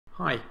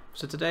Hi,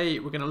 so today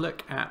we're going to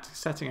look at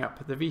setting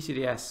up the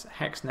VCDS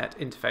HEX-NET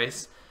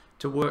interface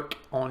to work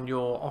on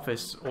your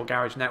office or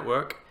garage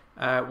network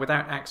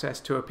without access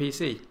to a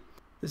PC.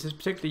 This is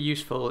particularly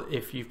useful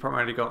if you've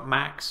primarily got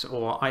Macs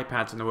or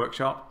iPads in the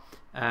workshop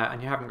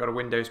and you haven't got a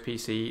Windows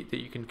PC that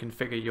you can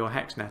configure your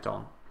HEX-NET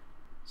on.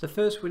 So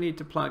first we need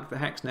to plug the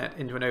HEX-NET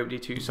into an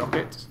OBD2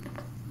 socket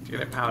to get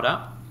it powered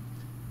up,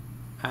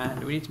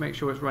 and we need to make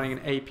sure it's running in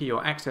AP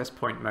or access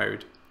point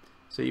mode.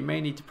 So you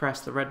may need to press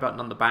the red button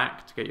on the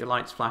back to get your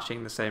lights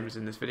flashing the same as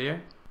in this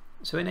video.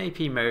 So in AP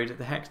mode,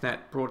 the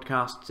HEX-NET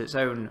broadcasts its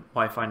own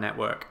Wi-Fi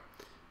network.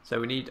 So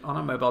we need on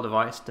our mobile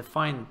device to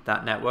find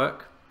that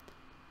network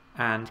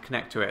and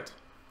connect to it.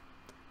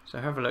 So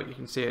have a look, you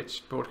can see it's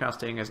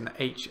broadcasting as an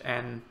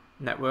HN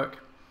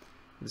network,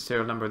 the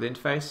serial number of the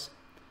interface.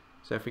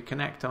 So if we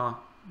connect our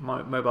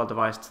mobile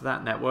device to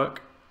that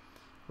network,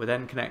 we're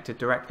then connected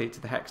directly to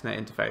the HEX-NET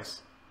interface.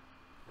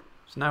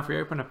 So now if we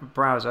open up a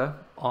browser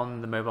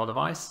on the mobile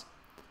device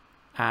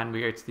and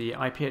we go to the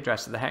IP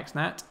address of the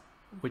HEX-NET,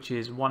 which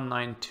is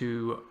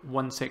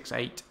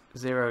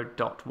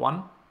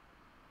 192.168.0.1,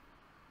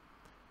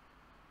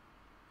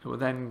 it will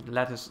then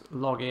let us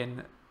log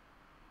in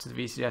to the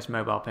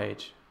VCDS-Mobile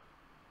page.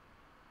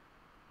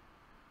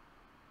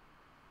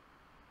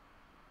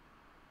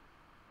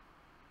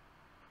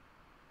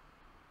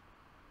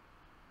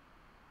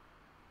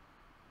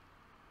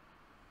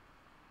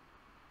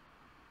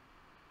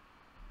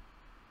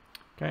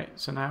 Okay,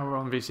 so now we're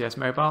on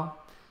VCDS-Mobile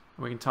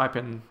and we can type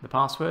in the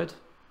password,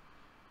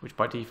 which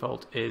by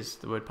default is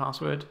the word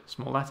password,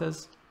 small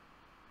letters.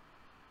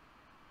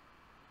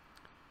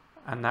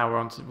 And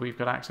now we've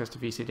got access to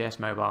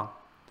VCDS-Mobile.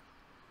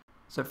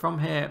 So from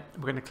here,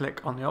 we're going to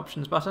click on the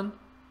options button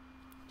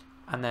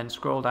and then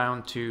scroll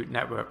down to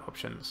network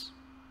options.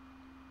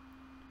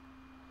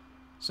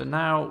 So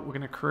now we're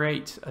going to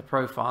create a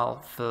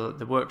profile for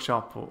the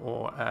workshop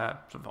or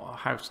sort of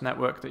house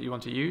network that you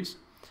want to use.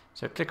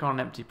 So click on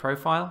empty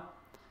profile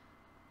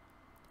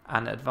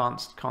and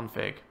advanced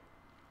config.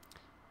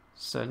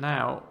 So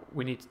now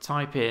we need to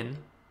type in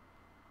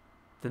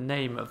the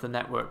name of the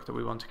network that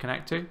we want to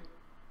connect to.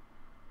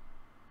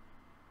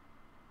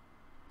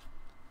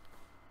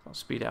 I'll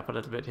speed it up a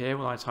little bit here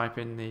while I type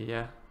in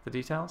the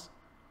details.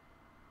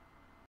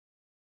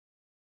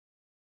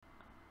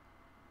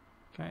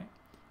 Okay,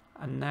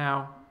 and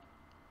now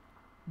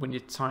when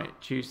you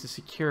choose the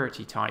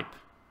security type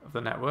of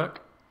the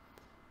network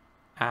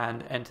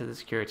and enter the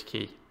security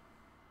key.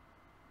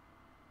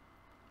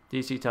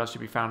 These details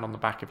should be found on the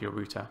back of your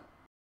router.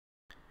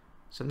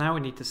 So now we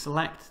need to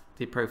select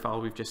the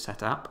profile we've just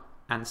set up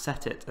and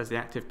set it as the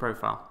active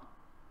profile.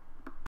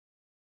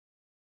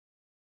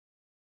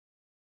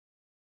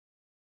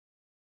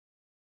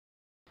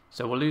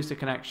 So we'll lose the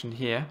connection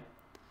here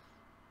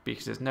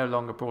because it's no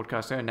longer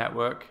broadcast own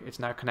network, it's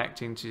now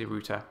connecting to the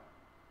router.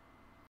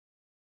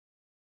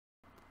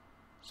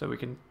 So we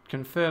can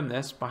confirm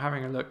this by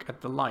having a look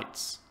at the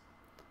lights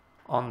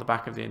on the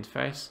back of the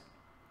interface.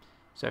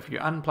 So if you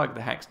unplug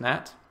the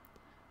HEX-NET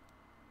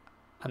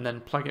and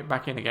then plug it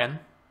back in again,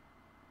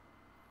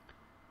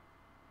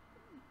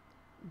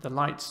 the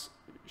lights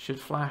should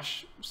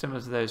flash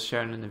similar to those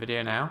shown in the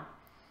video now.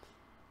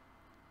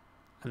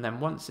 And then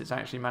once it's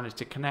actually managed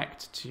to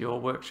connect to your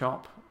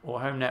workshop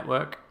or home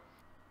network,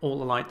 all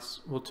the lights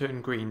will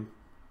turn green.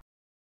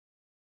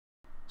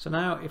 So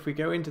now if we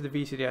go into the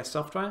VCDS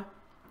software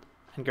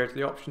and go to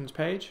the options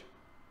page,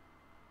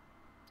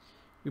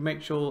 we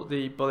make sure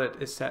the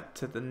bullet is set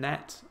to the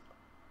net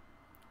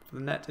for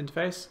the net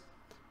interface,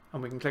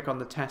 and we can click on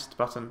the test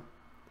button,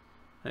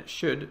 and it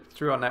should,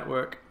 through our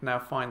network, now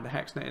find the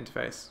HEX-NET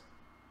interface.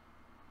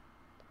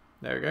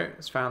 There we go,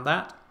 it's found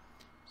that.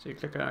 So you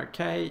click on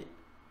OK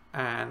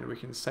and we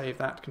can save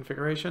that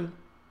configuration.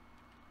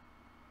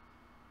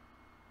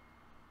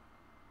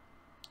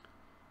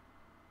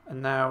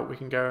 And now we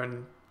can go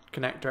and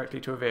connect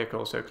directly to a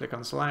vehicle, so click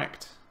on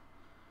select,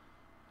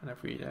 and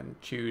if we then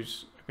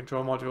choose a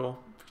control module,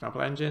 for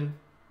example engine,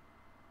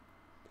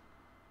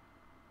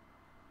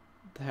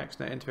 the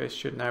HEX-NET interface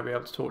should now be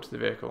able to talk to the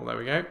vehicle. There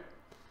we go,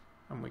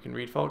 and we can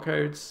read fault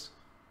codes,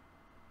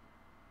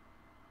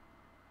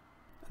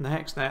 and the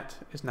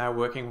HEX-NET is now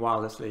working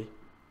wirelessly.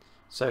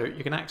 So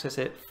you can access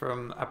it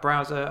from a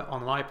browser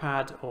on an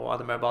iPad or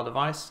other mobile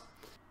device,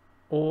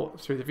 or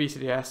through the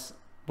VCDS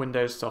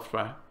Windows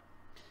software.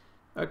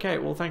 Okay,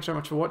 well thanks very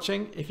much for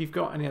watching. If you've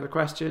got any other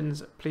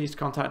questions, please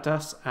contact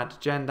us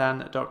at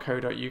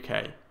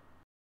gendan.co.uk.